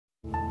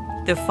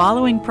The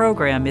following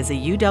program is a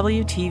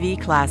UW-TV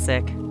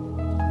classic.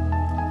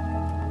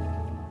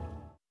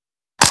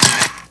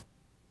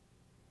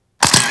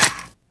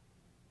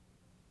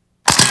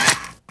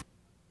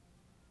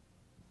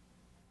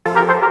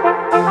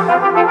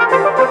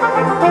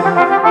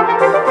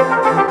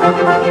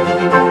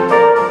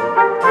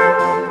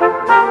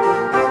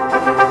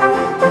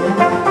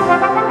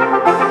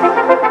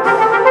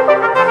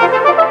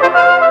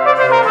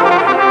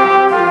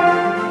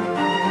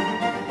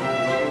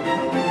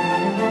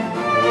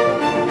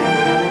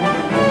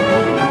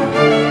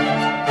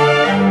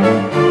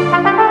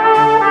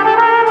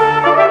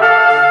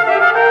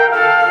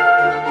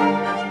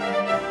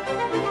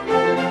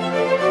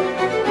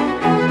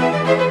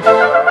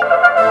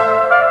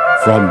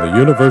 From the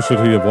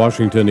University of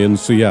Washington in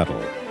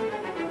Seattle,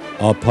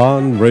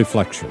 Upon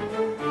Reflection.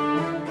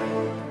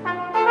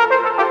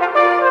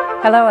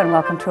 Hello and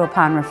welcome to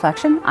Upon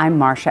Reflection. I'm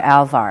Marcia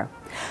Alvar.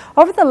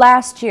 Over the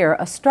last year,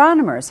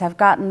 astronomers have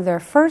gotten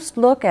their first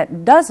look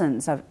at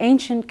dozens of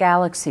ancient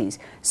galaxies,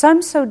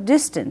 some so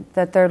distant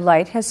that their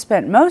light has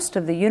spent most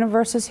of the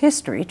universe's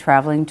history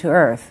traveling to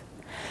Earth.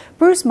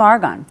 Bruce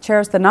Margon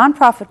chairs the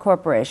nonprofit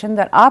corporation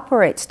that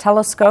operates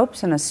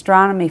telescopes and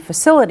astronomy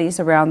facilities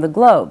around the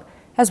globe,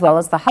 as well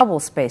as the Hubble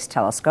Space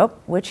Telescope,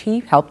 which he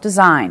helped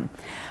design.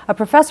 A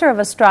professor of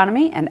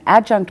astronomy and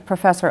adjunct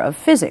professor of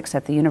physics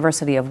at the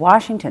University of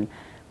Washington,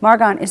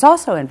 Margon is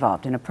also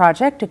involved in a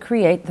project to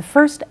create the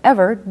first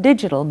ever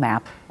digital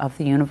map of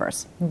the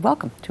universe.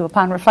 Welcome to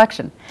Upon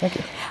Reflection. Thank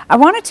you. I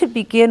wanted to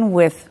begin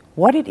with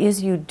what it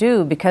is you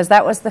do, because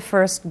that was the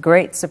first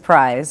great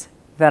surprise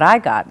that I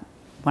got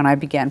when I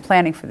began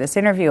planning for this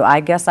interview. I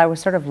guess I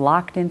was sort of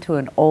locked into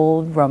an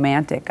old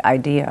romantic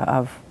idea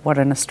of what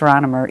an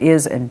astronomer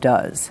is and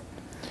does.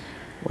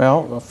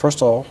 Well, first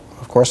of all,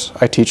 of course,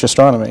 I teach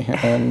astronomy,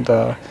 and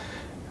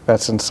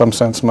that's in some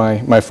sense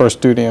my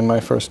first duty and my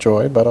first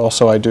joy, but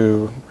also I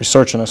do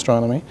research in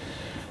astronomy.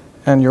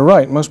 And you're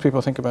right, most people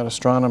think about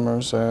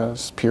astronomers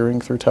as peering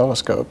through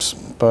telescopes,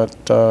 but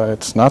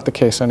it's not the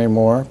case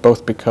anymore,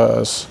 both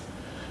because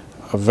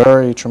a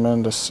very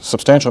tremendous,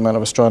 substantial amount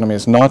of astronomy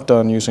is not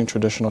done using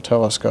traditional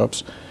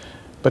telescopes,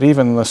 but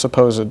even the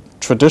supposed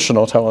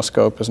traditional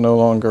telescope is no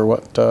longer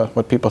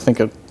what people think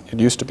it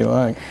used to be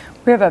like.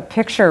 We have a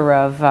picture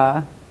of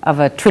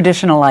a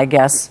traditional, I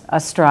guess,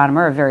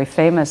 astronomer, a very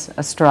famous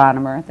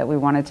astronomer that we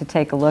wanted to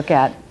take a look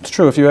at. It's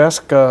true. If you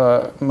ask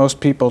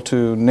most people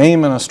to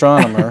name an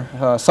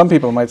astronomer, some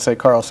people might say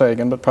Carl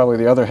Sagan, but probably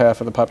the other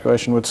half of the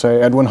population would say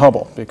Edwin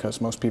Hubble,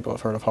 because most people have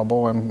heard of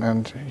Hubble,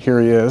 and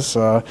here he is.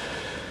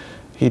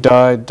 He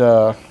died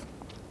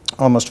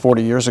almost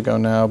 40 years ago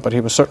now, but he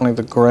was certainly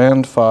the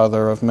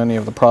grandfather of many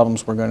of the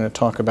problems we're going to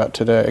talk about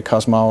today: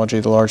 cosmology,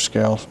 the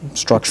large-scale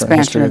structure and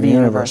history of the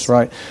universe.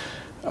 Right.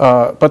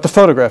 But the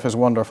photograph is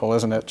wonderful,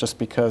 isn't it? Just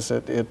because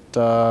it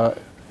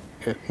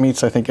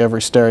meets, I think,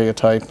 every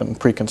stereotype and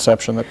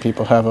preconception that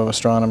people have of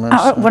astronomers.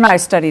 When I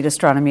studied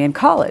astronomy in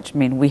college, I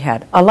mean, we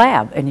had a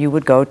lab, and you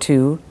would go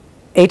to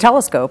a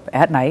telescope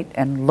at night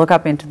and look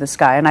up into the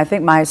sky, and I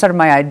think my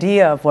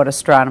idea of what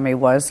astronomy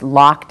was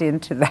locked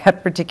into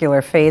that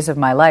particular phase of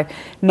my life.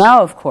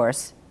 Now, of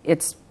course,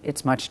 it's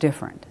much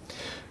different.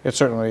 It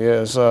certainly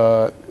is.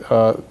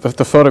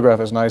 The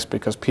photograph is nice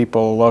because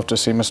people love to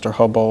see Mr.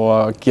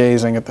 Hubble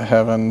gazing at the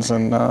heavens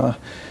and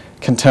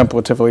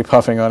contemplatively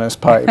puffing on his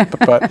pipe.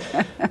 But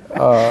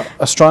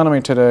astronomy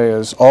today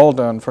is all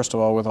done, first of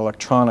all, with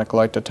electronic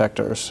light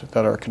detectors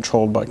that are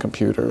controlled by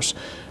computers.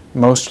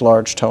 Most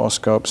large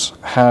telescopes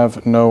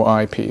have no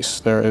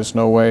eyepiece. There is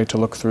no way to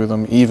look through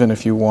them, even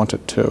if you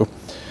wanted to.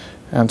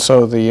 And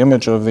so the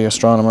image of the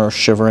astronomer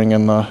shivering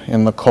in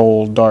the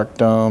cold, dark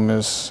dome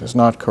is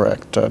not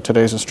correct.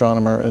 Today's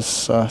astronomer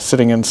is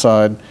sitting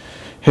inside,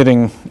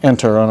 hitting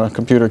enter on a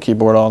computer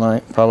keyboard all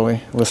night,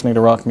 probably listening to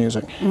rock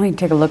music. We can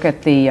take a look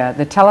at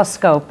the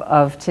telescope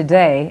of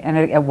today,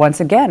 and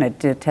once again,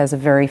 it has a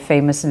very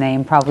famous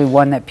name, probably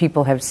one that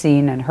people have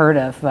seen and heard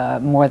of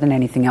more than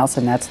anything else,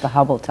 and that's the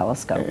Hubble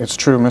telescope. It's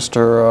true.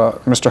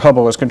 Mr.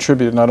 Hubble has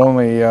contributed not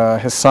only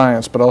his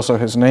science, but also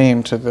his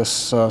name to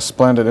this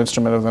splendid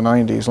instrument of the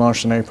 90s,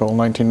 launched in April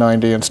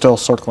 1990 and still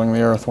circling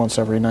the Earth once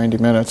every 90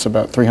 minutes,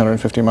 about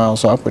 350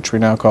 miles up, which we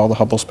now call the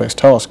Hubble Space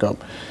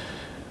Telescope.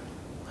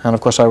 And of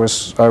course, I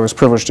was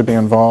privileged to be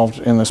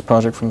involved in this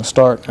project from the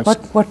start.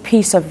 What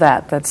piece of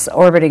that's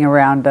orbiting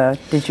around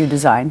did you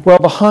design? Well,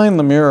 behind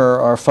the mirror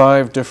are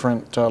 5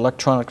 different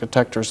electronic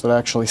detectors that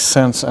actually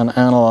sense and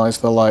analyze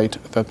the light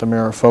that the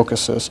mirror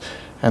focuses,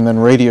 and then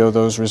radio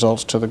those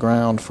results to the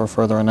ground for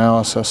further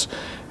analysis.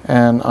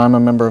 And I'm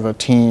a member of a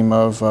team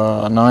of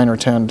 9 or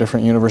 10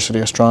 different university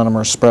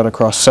astronomers spread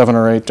across 7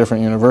 or 8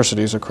 different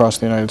universities across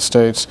the United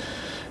States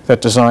that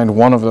designed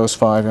one of those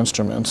 5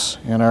 instruments,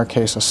 in our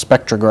case a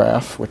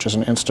spectrograph, which is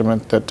an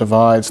instrument that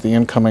divides the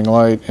incoming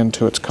light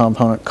into its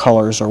component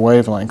colors or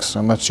wavelengths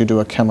and lets you do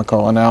a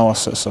chemical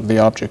analysis of the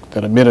object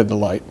that emitted the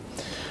light.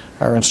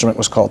 Our instrument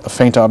was called the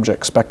Faint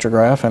Object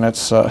Spectrograph, and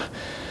it's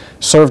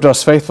served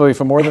us faithfully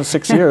for more than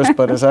 6 years,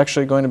 but is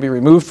actually going to be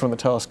removed from the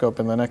telescope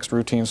in the next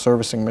routine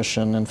servicing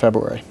mission in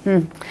February.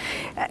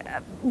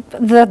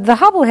 The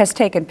Hubble has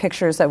taken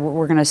pictures that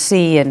we're going to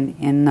see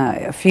in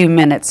a few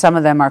minutes. Some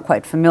of them are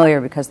quite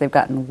familiar because they've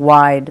gotten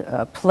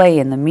wide play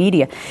in the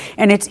media.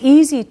 And it's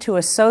easy to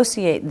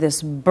associate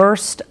this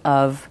burst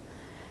of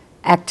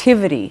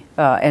activity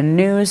and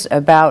news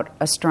about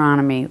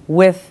astronomy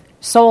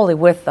solely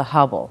with the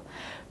Hubble.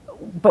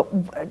 But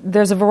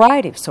there's a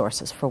variety of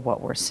sources for what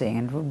we're seeing.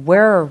 And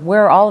where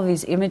are all of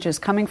these images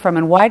coming from,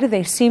 and why do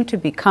they seem to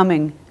be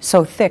coming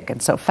so thick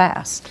and so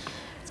fast?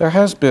 There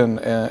has been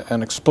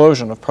an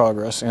explosion of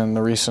progress in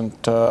the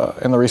recent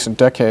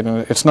decade, and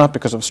it's not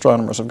because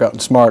astronomers have gotten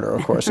smarter,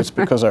 of course. It's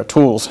because our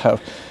tools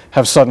have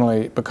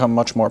suddenly become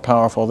much more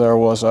powerful. There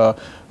was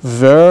a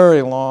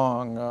very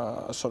long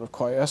sort of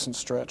quiescent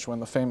stretch when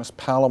the famous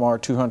Palomar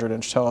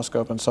 200-inch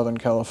telescope in Southern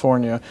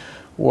California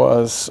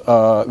was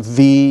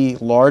the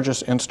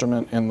largest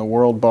instrument in the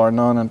world, bar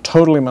none, and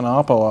totally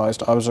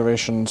monopolized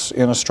observations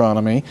in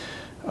astronomy.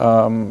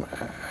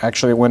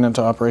 Actually, it went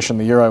into operation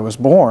the year I was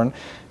born,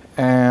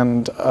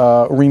 and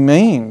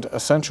remained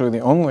essentially the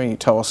only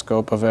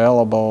telescope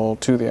available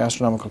to the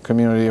astronomical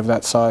community of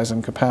that size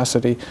and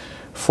capacity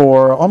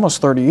for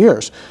almost 30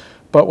 years.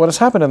 But what has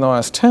happened in the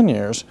last 10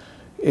 years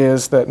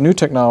is that new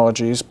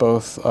technologies,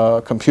 both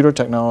computer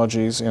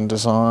technologies in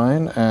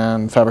design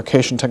and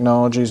fabrication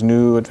technologies,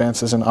 new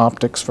advances in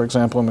optics, for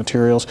example, and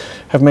materials,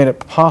 have made it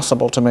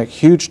possible to make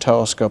huge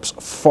telescopes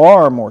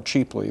far more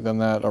cheaply than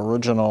that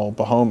original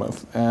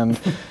behemoth. And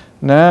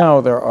now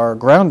there are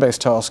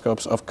ground-based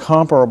telescopes of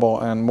comparable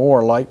and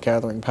more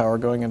light-gathering power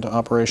going into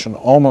operation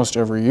almost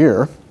every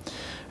year.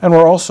 And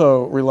we're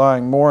also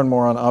relying more and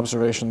more on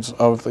observations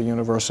of the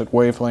universe at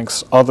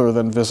wavelengths other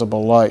than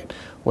visible light,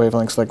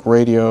 wavelengths like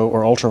radio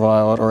or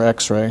ultraviolet or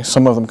X-ray.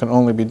 Some of them can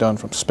only be done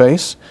from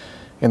space.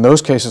 In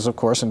those cases, of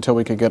course, until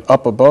we could get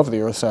up above the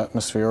Earth's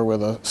atmosphere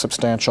with a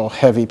substantial,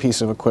 heavy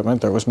piece of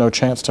equipment, there was no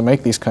chance to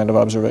make these kind of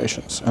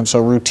observations. And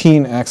so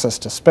routine access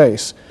to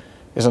space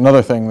is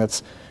another thing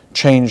that's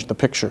changed the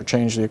picture,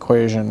 changed the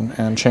equation,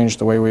 and changed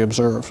the way we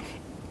observe.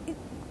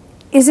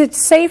 Is it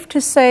safe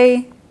to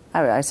say,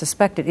 I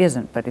suspect it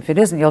isn't, but if it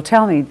isn't, you'll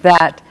tell me,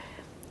 that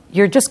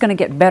you're just going to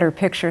get better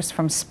pictures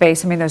from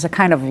space? I mean, there's a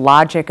kind of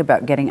logic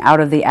about getting out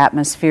of the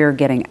atmosphere,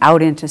 getting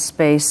out into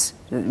space,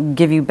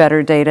 give you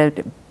better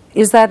data.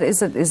 Is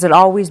it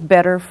always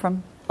better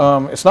from?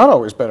 It's not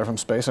always better from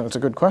space, and it's a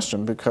good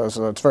question because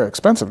it's very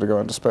expensive to go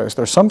into space.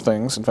 There are some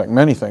things, in fact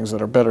many things,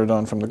 that are better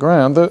done from the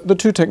ground. The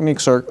two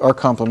techniques are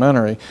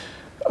complementary.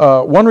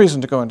 One reason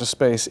to go into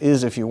space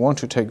is if you want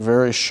to take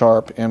very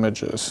sharp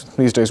images.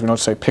 These days we don't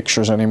say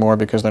pictures anymore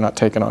because they're not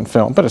taken on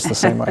film, but it's the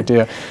same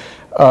idea.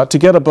 To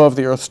get above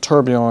the Earth's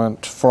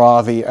turbulent,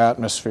 frothy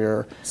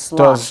atmosphere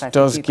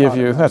does give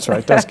you, that's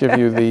right, does give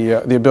you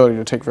the ability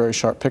to take very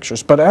sharp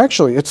pictures. But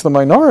actually, it's the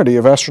minority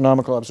of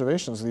astronomical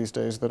observations these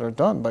days that are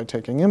done by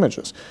taking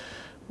images.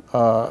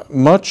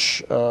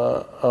 Much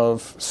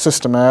of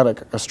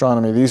systematic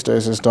astronomy these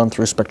days is done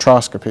through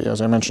spectroscopy, as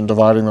I mentioned,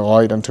 dividing the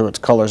light into its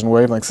colors and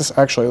wavelengths. This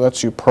actually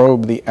lets you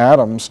probe the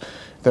atoms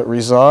that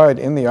reside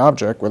in the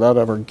object without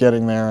ever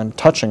getting there and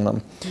touching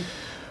them.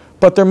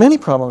 But there are many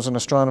problems in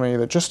astronomy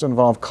that just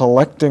involve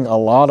collecting a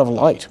lot of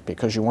light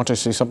because you want to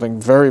see something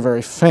very,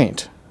 very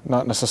faint,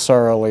 not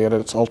necessarily at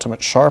its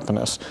ultimate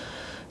sharpness.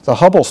 The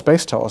Hubble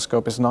Space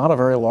Telescope is not a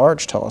very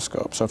large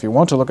telescope, so if you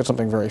want to look at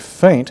something very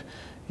faint,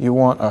 you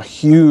want a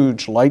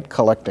huge light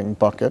collecting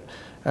bucket,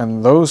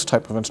 and those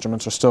type of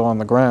instruments are still on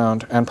the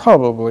ground and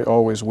probably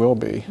always will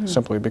be,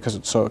 simply because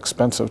it's so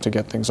expensive to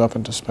get things up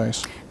into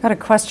space. I've got a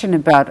question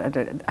about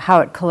how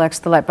it collects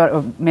the light,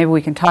 but maybe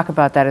we can talk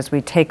about that as we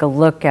take a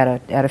look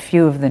at a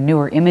few of the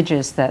newer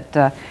images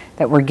that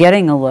we're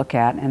getting a look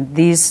at, and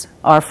these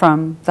are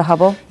from the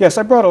Hubble? Yes,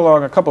 I brought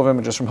along a couple of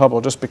images from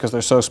Hubble just because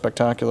they're so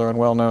spectacular and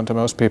well known to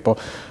most people.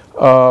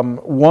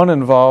 One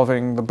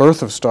involving the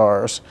birth of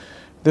stars.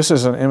 This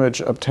is an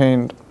image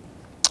obtained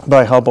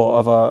by Hubble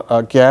of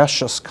a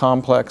gaseous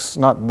complex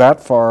not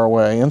that far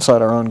away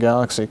inside our own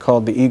galaxy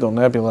called the Eagle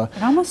Nebula.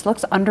 It almost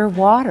looks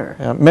underwater.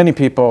 Many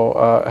people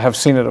have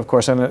seen it, of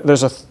course, and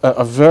there's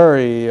a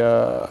very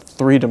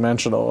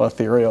three-dimensional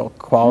ethereal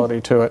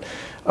quality to it.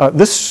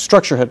 This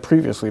structure had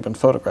previously been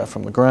photographed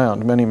from the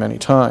ground many, many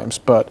times,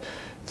 but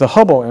the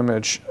Hubble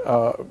image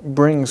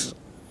brings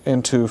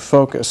into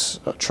focus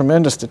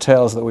tremendous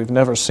details that we've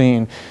never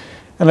seen.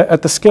 And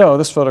at the scale of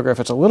this photograph,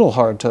 it's a little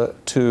hard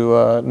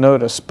to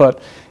notice,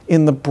 but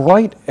in the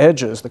bright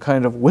edges, the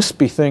kind of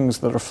wispy things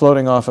that are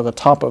floating off of the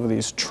top of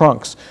these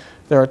trunks,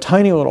 there are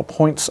tiny little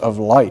points of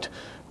light,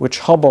 which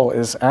Hubble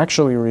is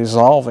actually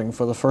resolving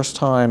for the first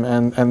time,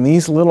 and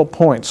these little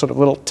points, sort of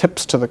little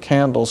tips to the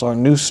candles, are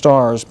new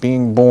stars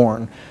being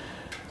born.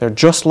 They're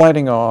just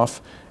lighting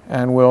off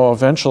and will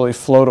eventually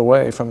float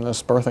away from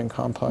this birthing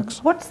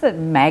complex. What's the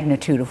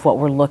magnitude of what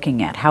we're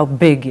looking at? How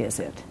big is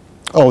it?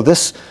 Oh,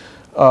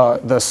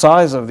 the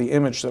size of the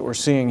image that we're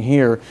seeing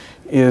here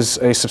is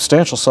a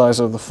substantial size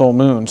of the full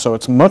moon, so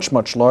it's much,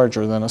 much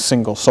larger than a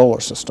single solar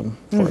system,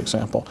 for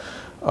example.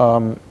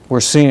 We're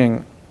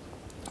seeing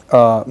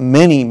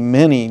many,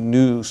 many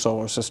new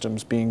solar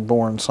systems being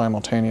born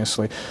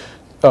simultaneously.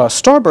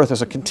 Star birth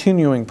is a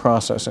continuing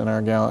process in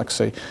our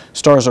galaxy.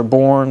 Stars are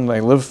born,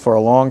 they live for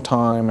a long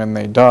time, and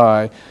they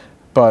die,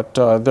 but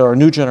there are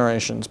new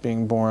generations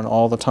being born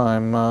all the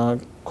time,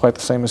 quite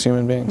the same as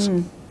human beings.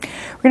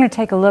 We're going to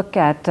take a look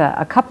at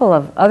a couple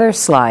of other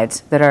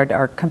slides that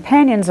are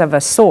companions of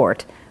a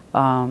sort.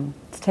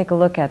 Let's take a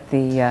look at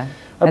the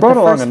I brought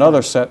along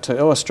another set to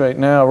illustrate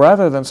now,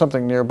 rather than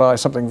something nearby,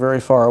 something very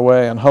far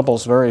away, and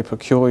Hubble's very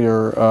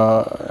peculiar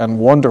and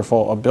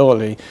wonderful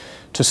ability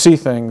to see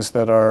things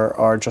that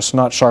are just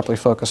not sharply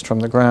focused from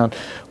the ground.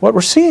 What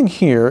we're seeing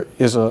here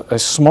is a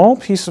small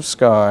piece of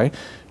sky,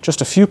 just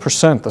a few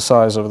percent the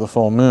size of the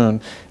full moon,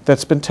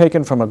 that's been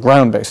taken from a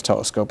ground-based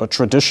telescope, a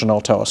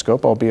traditional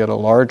telescope, albeit a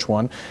large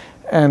one.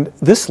 And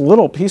this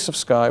little piece of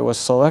sky was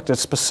selected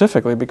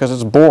specifically because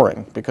it's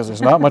boring, because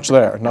there's not much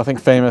there, nothing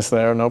famous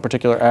there, no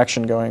particular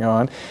action going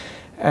on.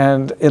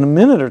 And in a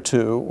minute or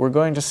two, we're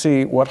going to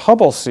see what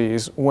Hubble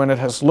sees when it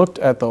has looked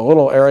at the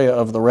little area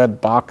of the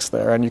red box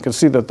there. And you can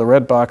see that the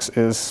red box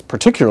is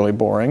particularly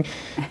boring.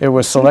 It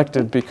was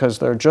selected because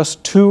there are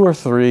just 2 or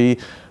 3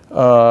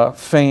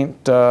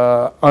 faint,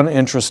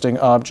 uninteresting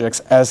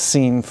objects as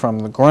seen from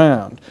the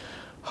ground.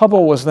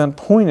 Hubble was then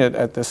pointed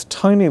at this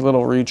tiny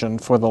little region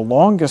for the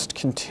longest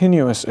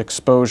continuous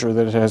exposure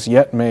that it has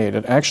yet made.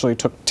 It actually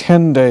took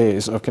 10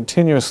 days of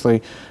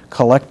continuously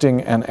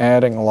collecting and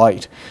adding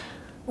light.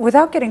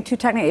 Without getting too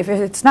technical, if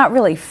it's not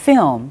really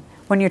film,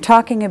 when you're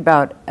talking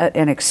about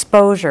an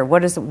exposure,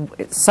 what is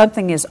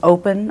something is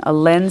open, a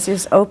lens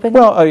is open?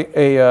 Well,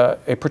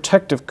 a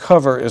protective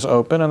cover is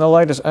open, and the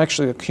light is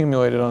actually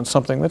accumulated on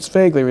something that's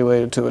vaguely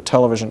related to a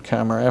television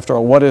camera. After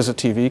all, what is a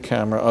TV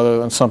camera other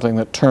than something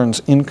that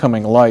turns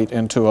incoming light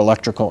into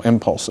electrical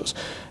impulses?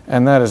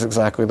 And that is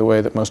exactly the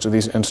way that most of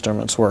these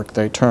instruments work.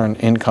 They turn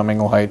incoming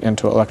light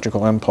into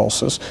electrical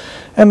impulses.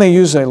 And they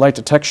use a light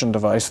detection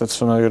device that's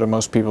familiar to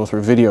most people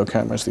through video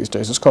cameras these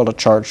days. It's called a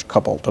charge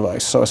coupled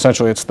device. So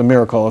essentially it's the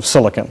miracle of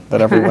silicon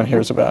that everyone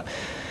hears about.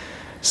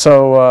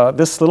 So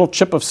this little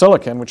chip of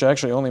silicon, which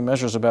actually only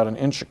measures about 1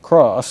 inch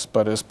across,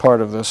 but is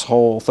part of this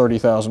whole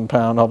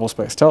 30,000-pound Hubble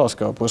Space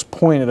Telescope, was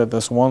pointed at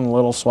this one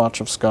little swatch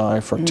of sky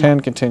for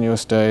 10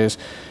 continuous days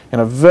in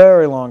a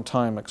very long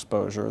time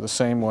exposure, the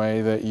same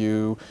way that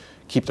you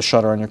keep the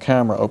shutter on your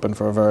camera open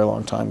for a very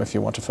long time if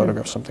you want to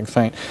photograph something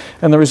faint.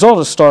 And the result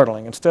is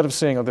startling. Instead of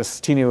seeing this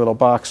teeny little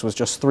box with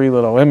just 3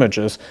 little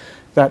images,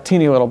 that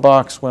teeny little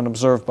box, when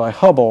observed by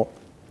Hubble,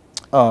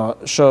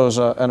 shows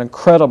an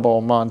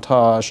incredible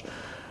montage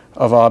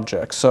of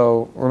objects.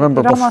 So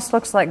remember, it almost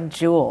looks like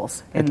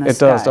jewels in the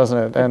sky. It does, doesn't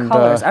it? And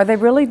colors. Are they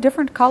really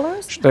different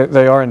colors?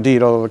 They are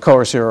indeed, although the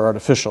colors here are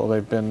artificial.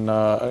 They've been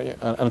an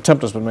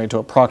attempt has been made to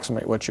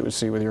approximate what you would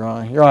see with your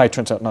eye. Your eye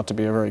turns out not to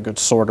be a very good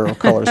sorter of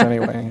colors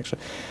anyway.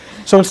 Actually.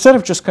 So instead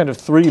of just kind of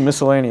 3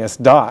 miscellaneous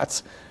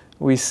dots,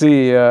 we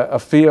see a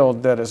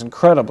field that is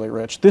incredibly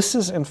rich. This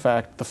is, in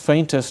fact, the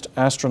faintest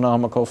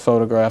astronomical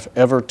photograph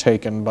ever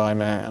taken by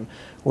man.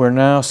 We're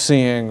now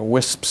seeing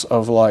wisps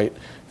of light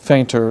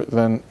fainter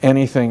than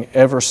anything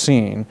ever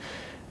seen.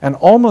 And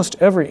almost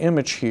every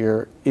image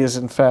here is,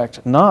 in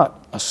fact,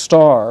 not a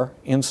star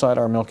inside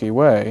our Milky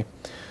Way,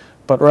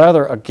 but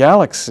rather a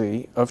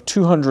galaxy of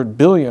 200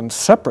 billion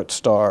separate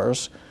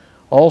stars,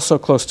 all so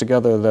close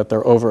together that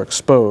they're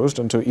overexposed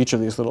into each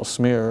of these little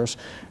smears.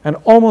 And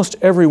almost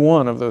every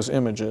one of those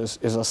images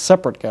is a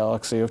separate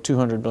galaxy of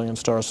 200 billion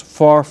stars,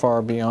 far,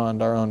 far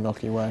beyond our own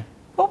Milky Way.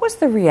 What was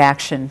the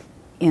reaction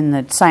in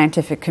the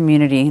scientific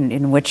community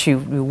in which you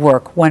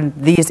work when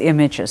these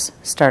images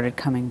started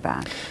coming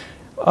back?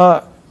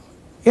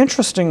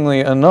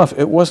 Interestingly enough,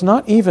 it was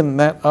not even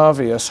that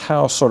obvious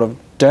how sort of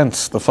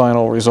dense the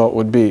final result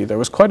would be. There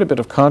was quite a bit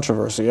of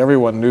controversy.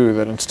 Everyone knew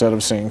that instead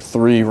of seeing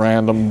 3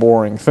 random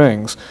boring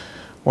things,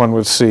 one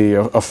would see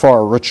a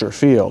far richer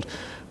field.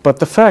 But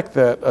the fact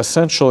that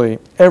essentially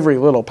every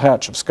little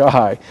patch of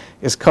sky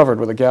is covered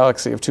with a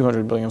galaxy of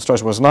 200 billion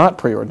stars was not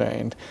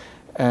preordained,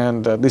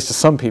 and at least to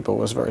some people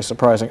was very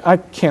surprising. I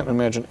can't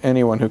imagine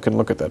anyone who can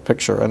look at that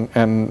picture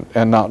and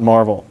not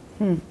marvel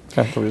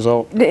at the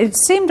result. It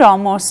seemed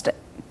almost,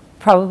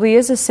 probably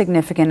is as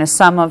significant as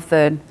some of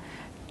the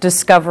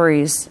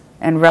discoveries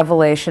and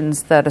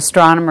revelations that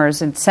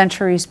astronomers in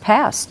centuries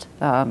past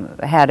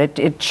had.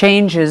 It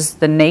changes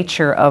the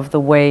nature of the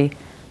way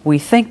we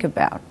think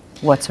about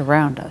what's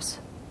around us.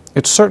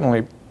 It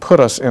certainly put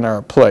us in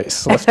our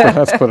place, let's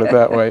perhaps put it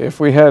that way.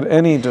 If we had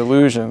any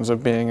delusions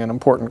of being an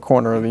important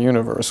corner of the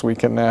universe, we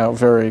can now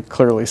very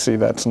clearly see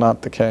that's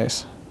not the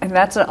case. And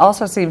that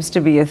also seems to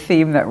be a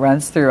theme that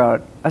runs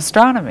throughout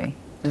astronomy,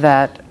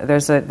 that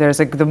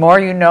the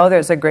more you know,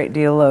 there's a great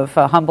deal of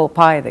humble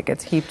pie that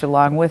gets heaped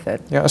along with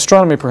it. Yeah,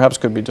 astronomy perhaps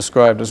could be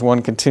described as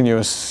one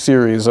continuous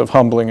series of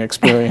humbling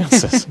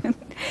experiences.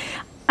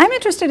 I'm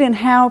interested in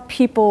how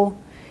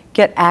people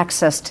get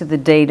access to the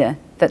data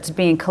that's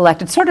being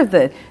collected, sort of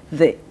the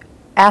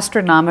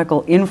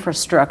astronomical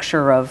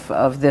infrastructure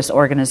of this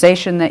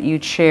organization that you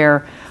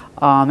chair,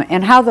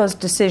 and how those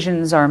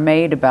decisions are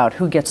made about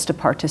who gets to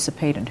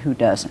participate and who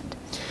doesn't.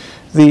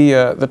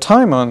 The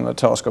time on the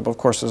telescope, of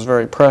course, is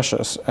very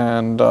precious,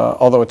 and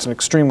although it's an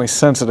extremely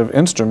sensitive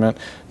instrument,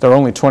 there are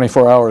only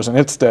 24 hours in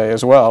its day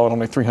as well, and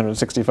only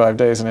 365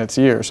 days in its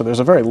year. So there's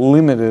a very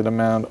limited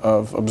amount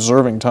of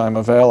observing time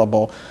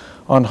available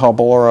on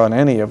Hubble or on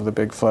any of the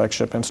big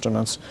flagship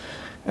instruments.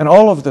 And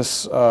all of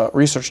this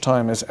research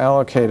time is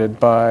allocated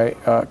by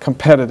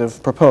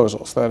competitive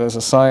proposals. That is,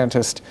 a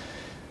scientist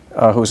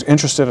who's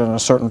interested in a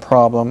certain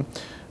problem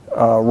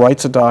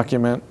writes a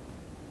document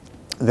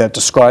that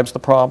describes the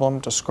problem,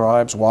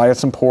 describes why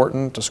it's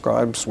important,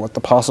 describes what the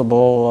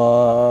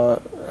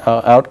possible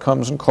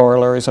outcomes and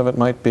corollaries of it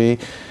might be,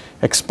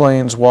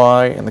 explains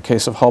why, in the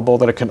case of Hubble,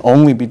 that it can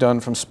only be done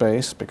from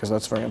space, because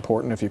that's very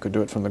important. If you could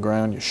do it from the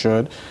ground, you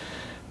should.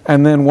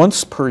 And then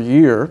once per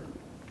year,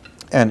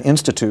 an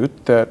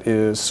institute that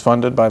is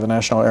funded by the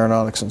National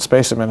Aeronautics and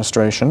Space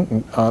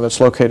Administration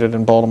that's located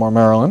in Baltimore,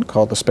 Maryland,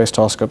 called the Space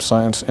Telescope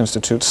Science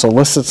Institute,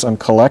 solicits and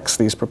collects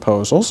these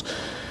proposals.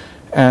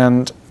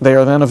 And they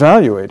are then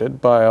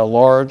evaluated by a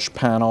large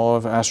panel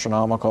of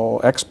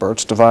astronomical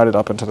experts divided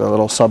up into their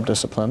little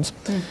subdisciplines.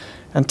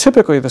 And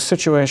typically the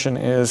situation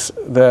is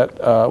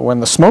that when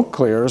the smoke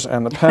clears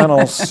and the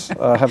panels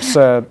have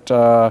said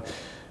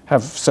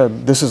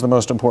this is the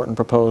most important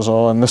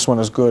proposal and this one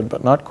is good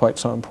but not quite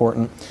so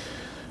important,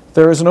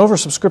 there is an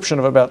oversubscription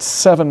of about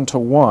 7 to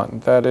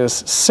 1. That is,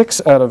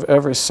 6 out of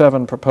every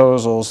 7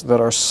 proposals that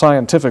are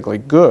scientifically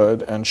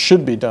good and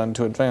should be done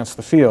to advance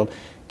the field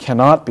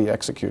cannot be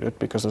executed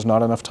because there's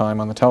not enough time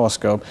on the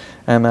telescope,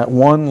 and that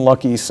one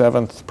lucky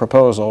 7th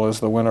proposal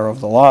is the winner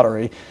of the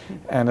lottery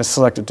and is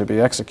selected to be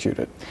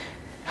executed.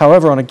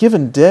 However, on a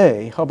given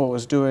day, Hubble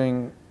is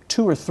doing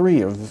 2 or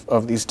 3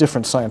 of these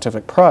different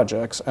scientific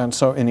projects, and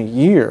so in a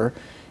year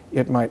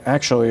it might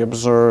actually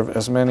observe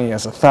as many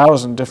as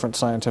 1,000 different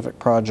scientific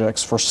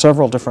projects for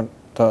several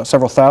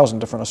thousand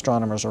different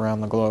astronomers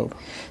around the globe.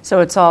 So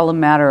it's all a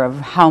matter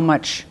of how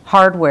much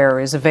hardware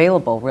is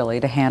available, really,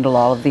 to handle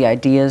all of the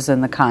ideas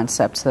and the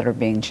concepts that are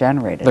being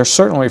generated. There's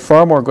certainly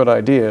far more good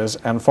ideas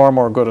and far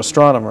more good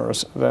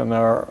astronomers than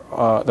there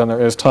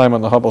is time on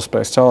the Hubble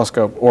Space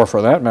Telescope, or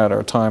for that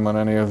matter, time on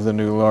any of the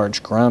new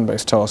large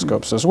ground-based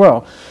telescopes as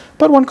well.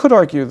 But one could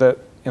argue that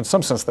in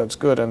some sense that's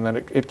good, and that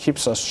it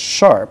keeps us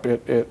sharp.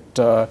 It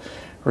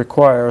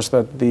requires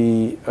that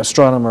the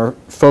astronomer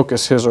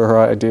focus his or her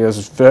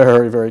ideas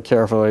very, very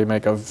carefully,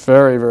 make a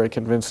very, very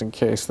convincing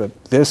case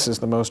that this is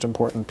the most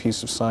important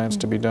piece of science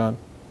to be done.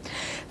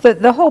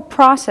 The whole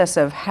process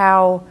of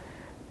how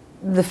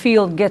the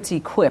field gets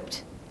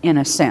equipped, in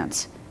a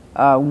sense,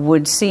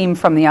 would seem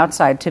from the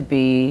outside to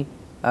be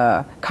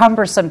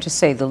cumbersome, to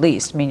say the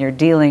least. I mean, you're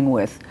dealing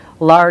with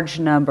large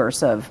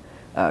numbers of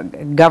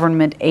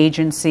government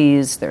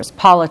agencies, there's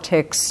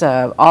politics,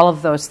 all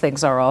of those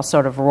things are all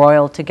sort of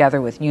roiled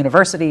together with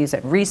universities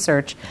and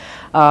research.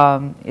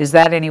 Is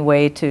that any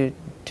way to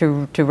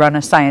run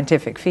a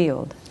scientific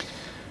field?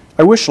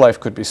 I wish life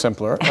could be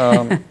simpler.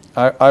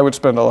 I would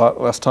spend a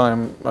lot less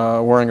time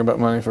worrying about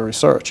money for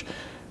research.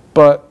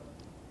 But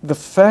the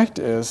fact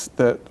is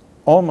that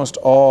almost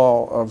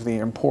all of the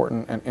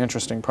important and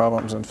interesting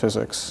problems in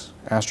physics,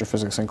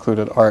 astrophysics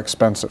included, are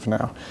expensive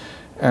now.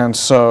 And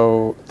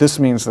so this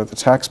means that the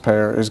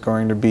taxpayer is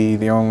going to be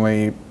the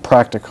only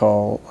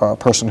practical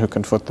person who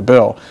can foot the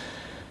bill.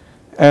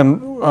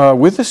 And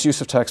with this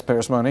use of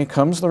taxpayers' money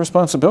comes the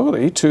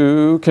responsibility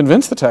to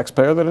convince the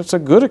taxpayer that it's a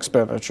good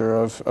expenditure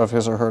of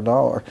his or her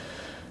dollar.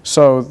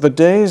 So the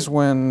days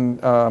when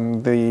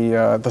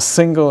the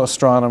single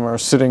astronomer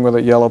sitting with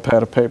a yellow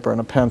pad of paper and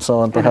a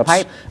pencil and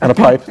perhaps and a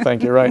pipe,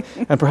 thank you, right,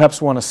 and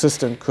perhaps one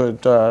assistant could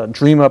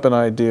dream up an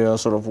idea,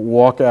 sort of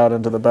walk out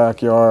into the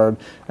backyard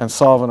and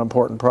solve an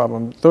important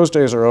problem, those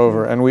days are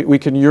over, and we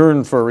can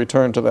yearn for a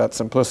return to that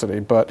simplicity.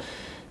 But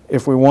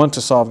if we want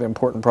to solve the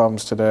important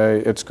problems today,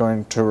 it's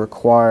going to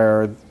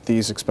require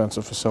these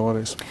expensive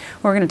facilities.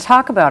 We're going to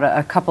talk about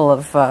a couple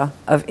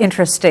of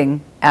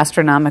interesting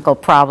astronomical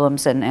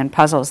problems and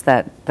puzzles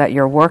that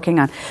you're working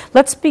on.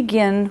 Let's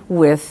begin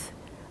with,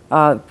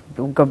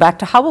 go back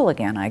to Hubble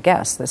again, I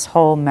guess, this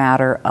whole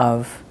matter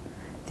of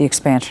the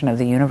expansion of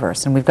the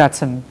universe. And we've got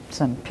some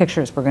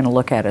pictures we're going to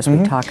look at as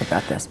we talk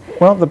about this.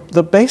 Well,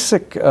 the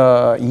basic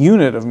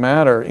unit of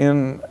matter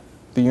in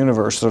the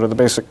universe, sort of the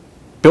basic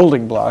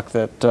building block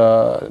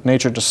that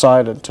nature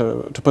decided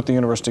to put the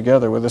universe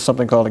together with, is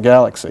something called a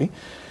galaxy.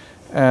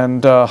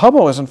 And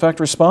Hubble is in fact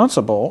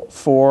responsible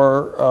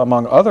for,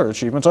 among other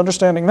achievements,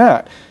 understanding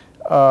that.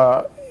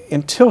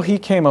 Until he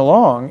came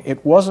along,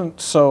 it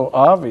wasn't so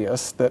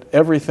obvious that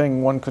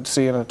everything one could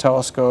see in a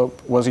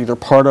telescope was either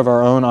part of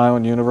our own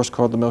island universe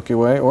called the Milky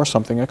Way or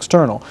something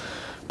external.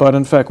 But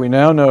in fact, we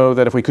now know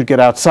that if we could get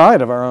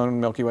outside of our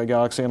own Milky Way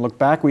galaxy and look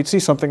back, we'd see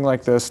something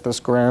like this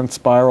grand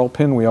spiral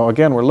pinwheel.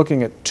 Again, we're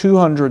looking at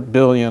 200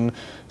 billion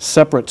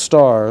separate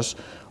stars,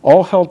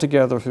 all held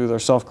together through their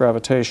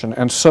self-gravitation,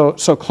 and so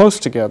close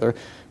together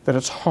that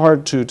it's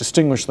hard to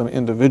distinguish them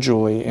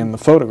individually in the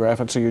photograph,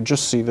 and so you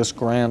just see this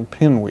grand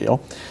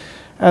pinwheel.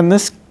 And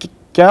this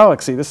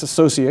galaxy, this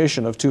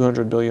association of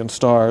 200 billion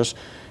stars,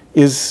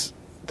 is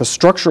the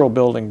structural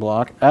building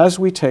block. As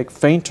we take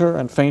fainter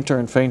and fainter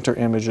and fainter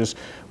images,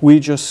 we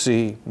just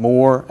see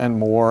more and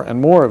more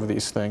and more of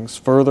these things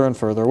further and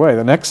further away.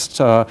 The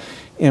next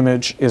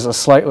image is a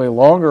slightly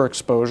longer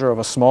exposure of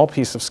a small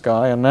piece of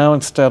sky, and now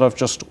instead of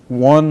just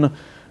one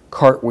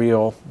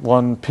cartwheel,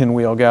 one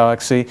pinwheel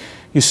galaxy,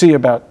 you see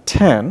about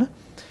 10.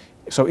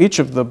 So each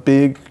of the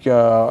big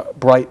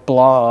bright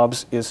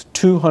blobs is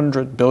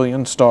 200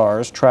 billion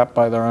stars trapped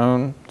by their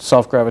own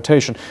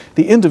self-gravitation.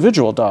 The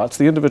individual dots,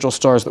 the individual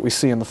stars that we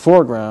see in the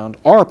foreground,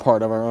 are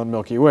part of our own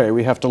Milky Way.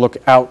 We have to look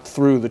out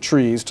through the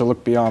trees to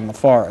look beyond the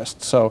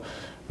forest. So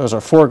those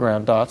are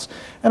foreground dots.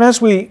 And as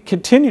we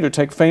continue to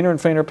take fainter and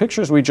fainter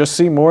pictures, we just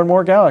see more and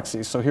more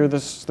galaxies. So here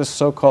this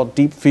so-called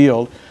deep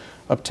field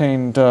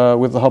obtained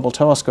with the Hubble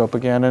telescope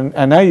again.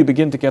 And now you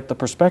begin to get the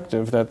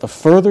perspective that the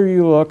further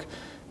you look,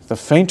 the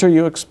fainter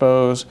you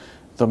expose,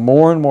 the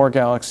more and more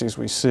galaxies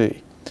we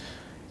see.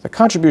 The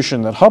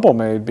contribution that Hubble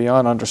made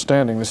beyond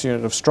understanding this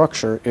unit of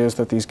structure is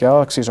that these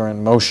galaxies are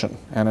in motion,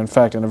 and in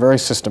fact in a very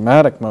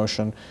systematic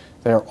motion.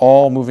 They are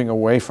all moving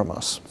away from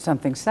us.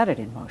 Something set it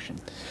in motion.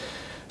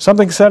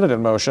 Something set it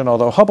in motion,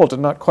 although Hubble did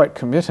not quite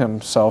commit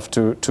himself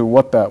to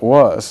what that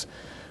was.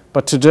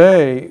 But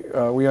today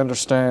we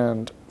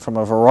understand from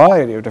a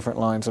variety of different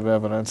lines of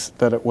evidence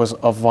that it was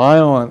a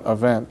violent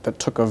event that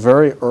took a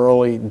very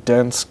early,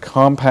 dense,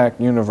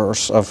 compact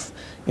universe of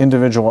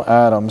individual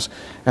atoms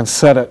and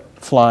set it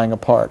flying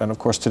apart. And of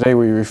course today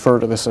we refer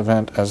to this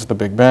event as the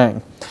Big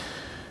Bang.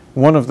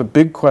 One of the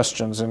big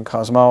questions in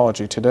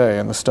cosmology today,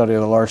 in the study of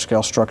the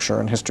large-scale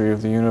structure and history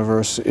of the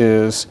universe,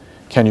 is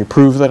can you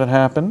prove that it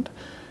happened?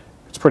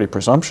 It's pretty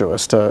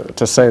presumptuous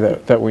to say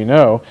that we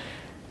know.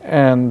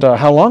 And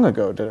how long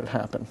ago did it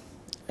happen?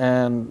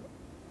 And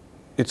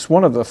it's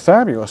one of the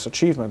fabulous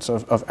achievements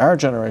of our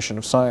generation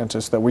of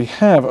scientists that we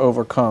have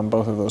overcome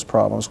both of those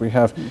problems. We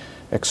have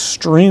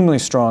extremely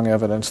strong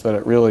evidence that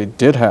it really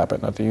did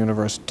happen, that the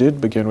universe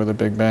did begin with a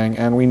Big Bang,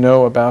 and we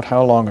know about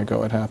how long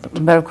ago it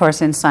happened. But of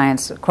course in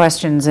science,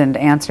 questions and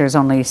answers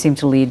only seem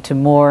to lead to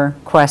more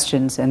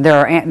questions, and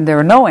there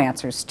are no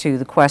answers to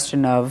the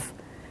question of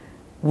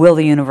will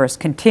the universe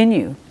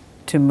continue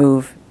to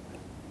move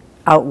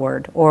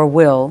outward, or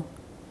will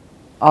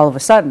all of a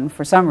sudden,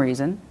 for some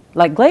reason,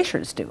 like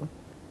glaciers do,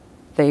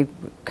 they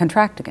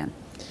contract again?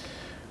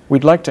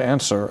 We'd like to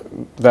answer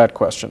that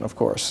question, of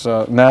course.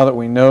 Now that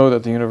we know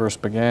that the universe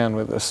began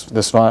with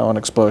this violent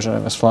explosion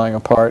and this flying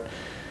apart,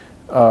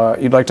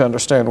 you'd like to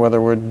understand whether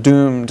we're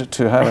doomed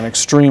to have an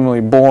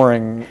extremely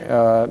boring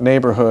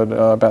neighborhood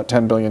about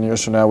 10 billion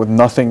years from now with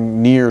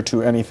nothing near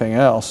to anything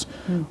else,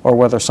 or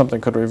whether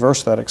something could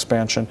reverse that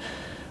expansion.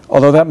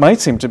 Although that might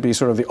seem to be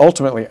sort of the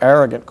ultimately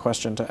arrogant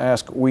question to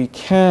ask, we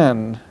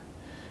can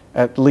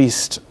at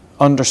least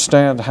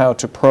understand how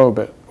to probe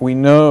it. We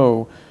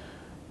know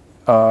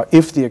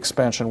if the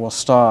expansion will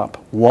stop,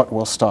 what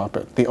will stop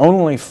it. The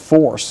only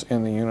force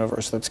in the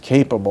universe that's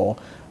capable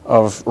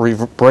of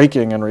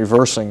breaking and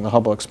reversing the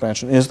Hubble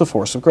expansion is the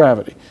force of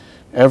gravity.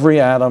 Every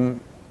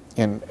atom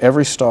in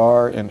every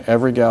star, in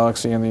every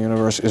galaxy in the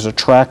universe is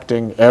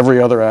attracting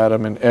every other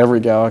atom in every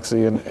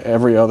galaxy and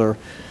every other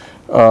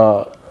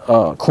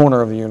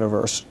corner of the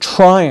universe,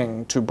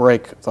 trying to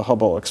break the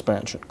Hubble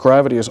expansion.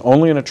 Gravity is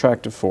only an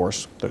attractive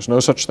force. There's no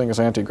such thing as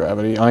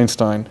anti-gravity.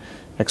 Einstein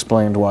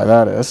explained why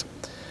that is.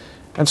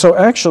 And so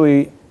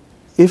actually,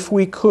 if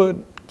we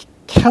could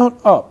count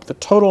up the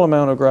total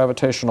amount of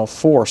gravitational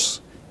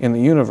force in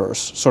the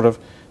universe, sort of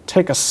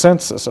take a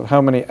census of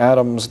how many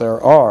atoms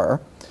there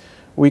are,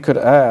 we could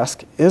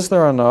ask, is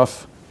there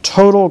enough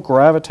total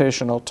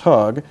gravitational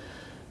tug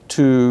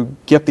to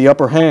get the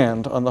upper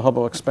hand on the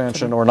Hubble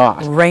expansion or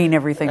not? Rein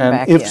everything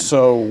back in. And if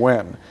so,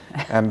 when?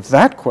 And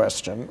that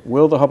question,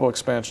 will the Hubble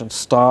expansion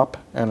stop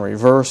and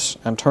reverse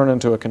and turn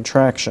into a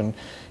contraction,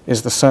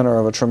 is the center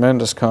of a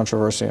tremendous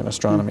controversy in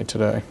astronomy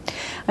today.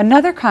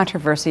 Another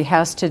controversy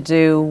has to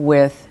do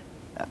with,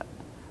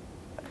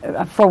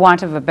 for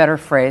want of a better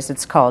phrase,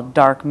 it's called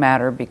dark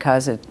matter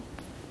because you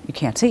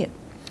can't see it.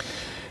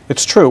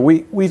 It's true.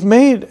 We've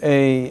made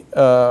a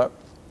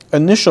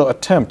initial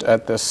attempt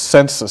at this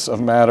census of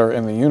matter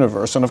in the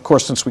universe, and of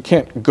course since we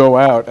can't go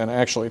out and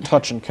actually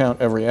touch and count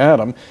every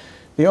atom,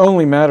 the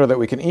only matter that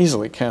we can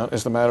easily count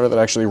is the matter that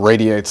actually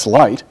radiates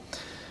light.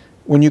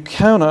 When you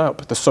count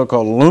up the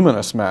so-called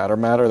luminous matter,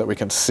 matter that we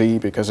can see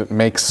because it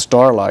makes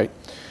starlight,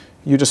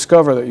 you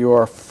discover that you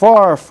are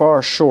far,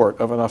 far short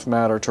of enough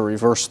matter to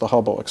reverse the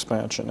Hubble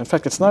expansion. In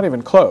fact, it's not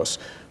even close.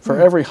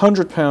 For every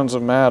 100 pounds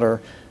of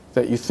matter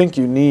that you think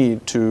you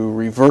need to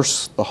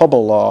reverse the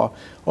Hubble law,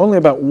 only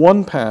about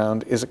 1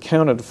 pound is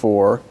accounted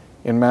for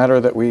in matter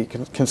that we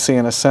can see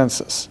in a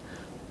census.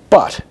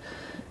 But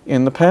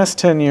in the past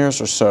 10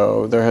 years or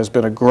so, there has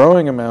been a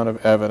growing amount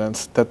of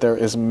evidence that there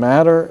is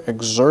matter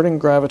exerting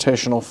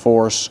gravitational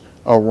force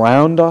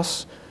around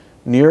us,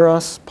 near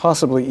us,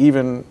 possibly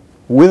even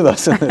with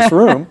us in this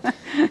room,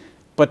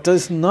 but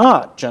does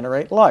not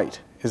generate light,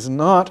 is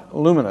not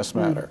luminous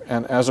matter.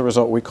 And as a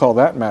result, we call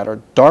that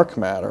matter dark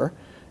matter.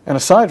 And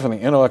aside from the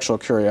intellectual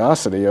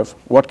curiosity of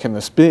what can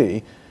this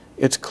be,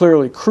 it's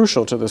clearly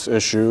crucial to this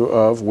issue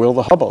of will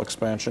the Hubble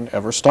expansion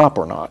ever stop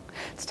or not.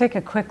 Let's take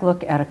a quick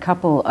look at a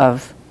couple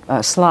of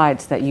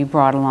slides that you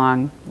brought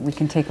along. We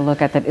can take a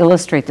look at that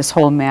illustrate this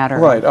whole matter.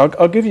 Right.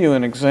 I'll give you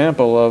an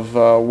example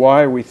of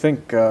why we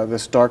think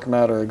this dark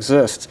matter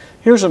exists.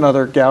 Here's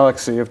another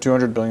galaxy of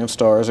 200 billion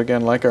stars,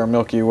 again, like our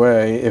Milky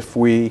Way, if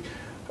we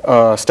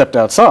stepped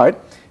outside.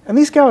 And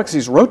these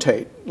galaxies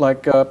rotate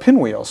like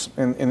pinwheels,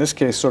 in this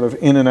case sort of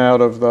in and out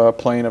of the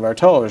plane of our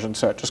television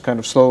set, just kind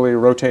of slowly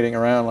rotating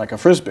around like a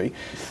frisbee.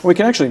 We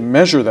can actually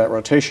measure that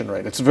rotation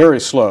rate. It's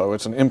very slow.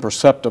 It's an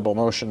imperceptible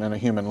motion in a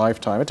human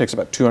lifetime. It takes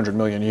about 200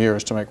 million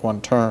years to make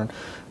one turn,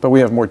 but we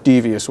have more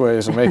devious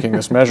ways of making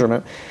this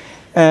measurement.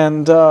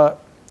 And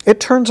it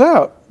turns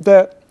out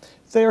that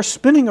they are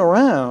spinning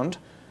around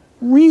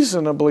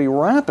reasonably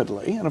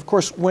rapidly. And of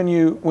course, when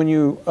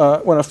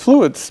a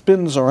fluid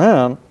spins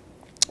around,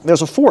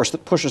 there's a force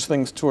that pushes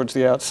things towards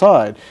the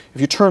outside.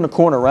 If you turn a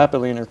corner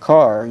rapidly in your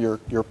car,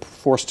 you're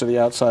forced to the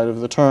outside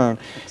of the turn.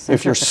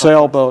 If your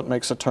sailboat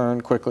makes a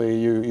turn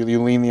quickly,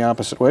 you lean the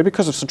opposite way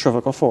because of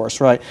centrifugal force,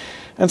 right?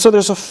 And so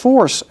there's a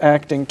force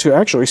acting to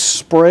actually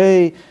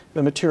spray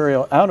the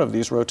material out of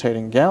these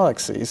rotating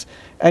galaxies,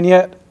 and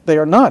yet they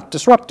are not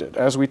disrupted.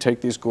 As we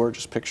take these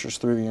gorgeous pictures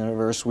through the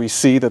universe, we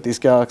see that these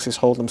galaxies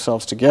hold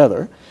themselves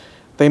together.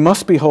 They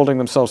must be holding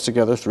themselves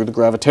together through the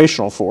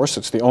gravitational force.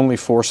 It's the only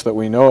force that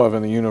we know of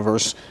in the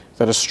universe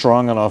that is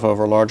strong enough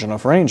over large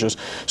enough ranges.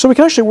 So we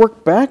can actually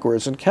work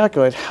backwards and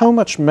calculate how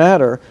much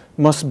matter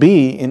must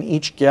be in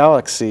each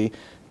galaxy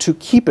to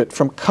keep it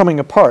from coming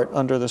apart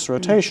under this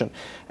rotation.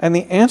 And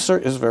the answer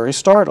is very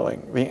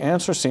startling. The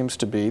answer seems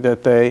to be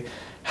that they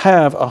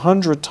have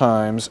 100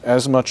 times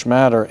as much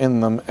matter in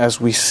them as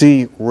we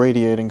see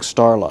radiating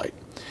starlight.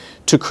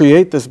 To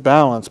create this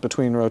balance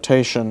between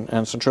rotation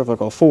and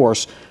centrifugal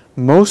force,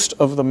 most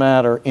of the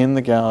matter in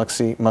the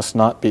galaxy must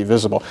not be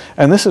visible.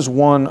 And this is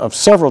one of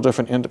several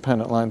different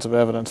independent lines of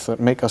evidence that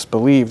make us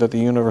believe that the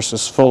universe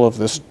is full of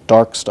this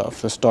dark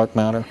stuff, this dark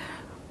matter.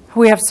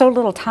 We have so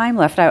little time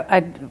left.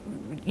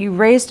 You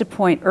raised a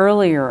point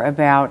earlier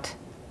about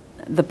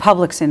the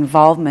public's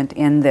involvement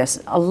in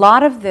this. A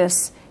lot of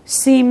this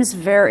seems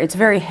it's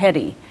very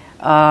heady.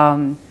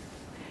 How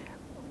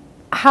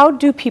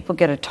do people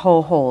get a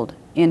toehold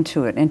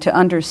into it, into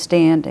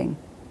understanding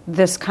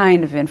this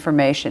kind of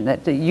information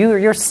that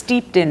you're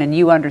steeped in and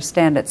you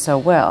understand it so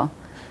well?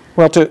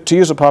 Well, to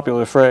use a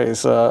popular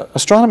phrase,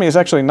 astronomy is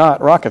actually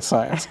not rocket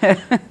science.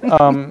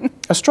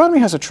 Astronomy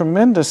has a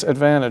tremendous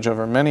advantage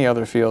over many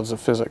other fields of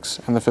physics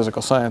and the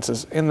physical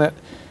sciences in that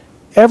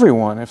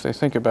everyone, if they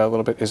think about it a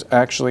little bit, is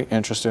actually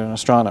interested in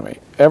astronomy.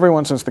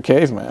 Everyone since the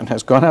caveman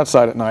has gone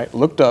outside at night,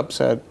 looked up,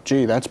 said,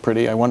 gee, that's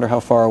pretty. I wonder how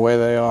far away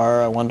they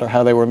are. I wonder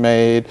how they were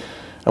made.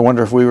 I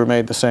wonder if we were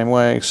made the same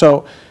way.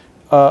 So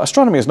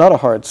astronomy is not a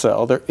hard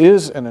sell. There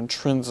is an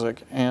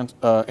intrinsic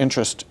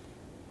interest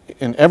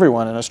in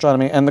everyone in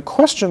astronomy, and the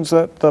questions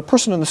that the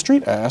person in the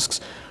street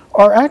asks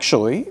are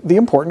actually the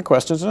important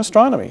questions in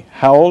astronomy.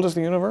 How old is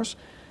the universe?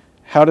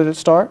 How did it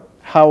start?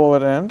 How will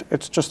it end?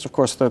 It's just, of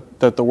course, that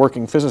the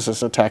working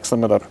physicist attacks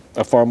them at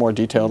a far more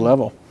detailed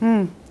level.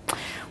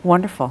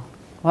 Wonderful.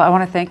 Well, I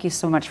want to thank you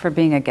so much for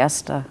being a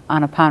guest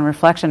on Upon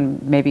Reflection.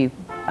 Maybe,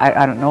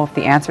 I don't know if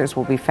the answers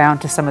will be found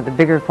to some of the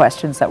bigger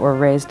questions that were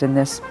raised in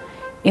this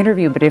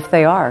interview, but if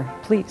they are,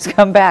 please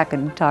come back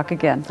and talk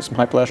again. It's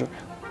my pleasure.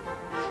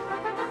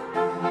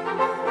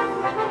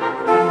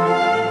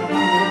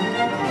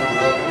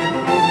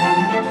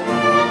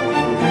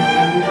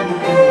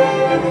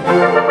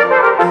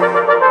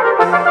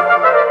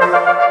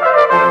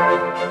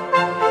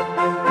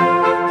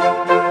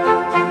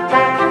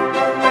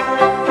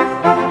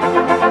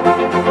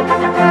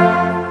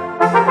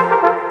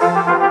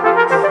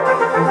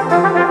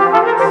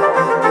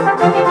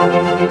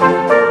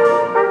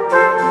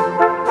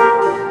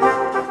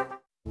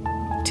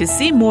 To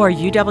see more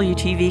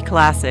UWTV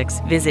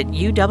classics, visit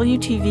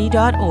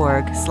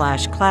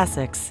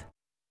uwtv.org/classics.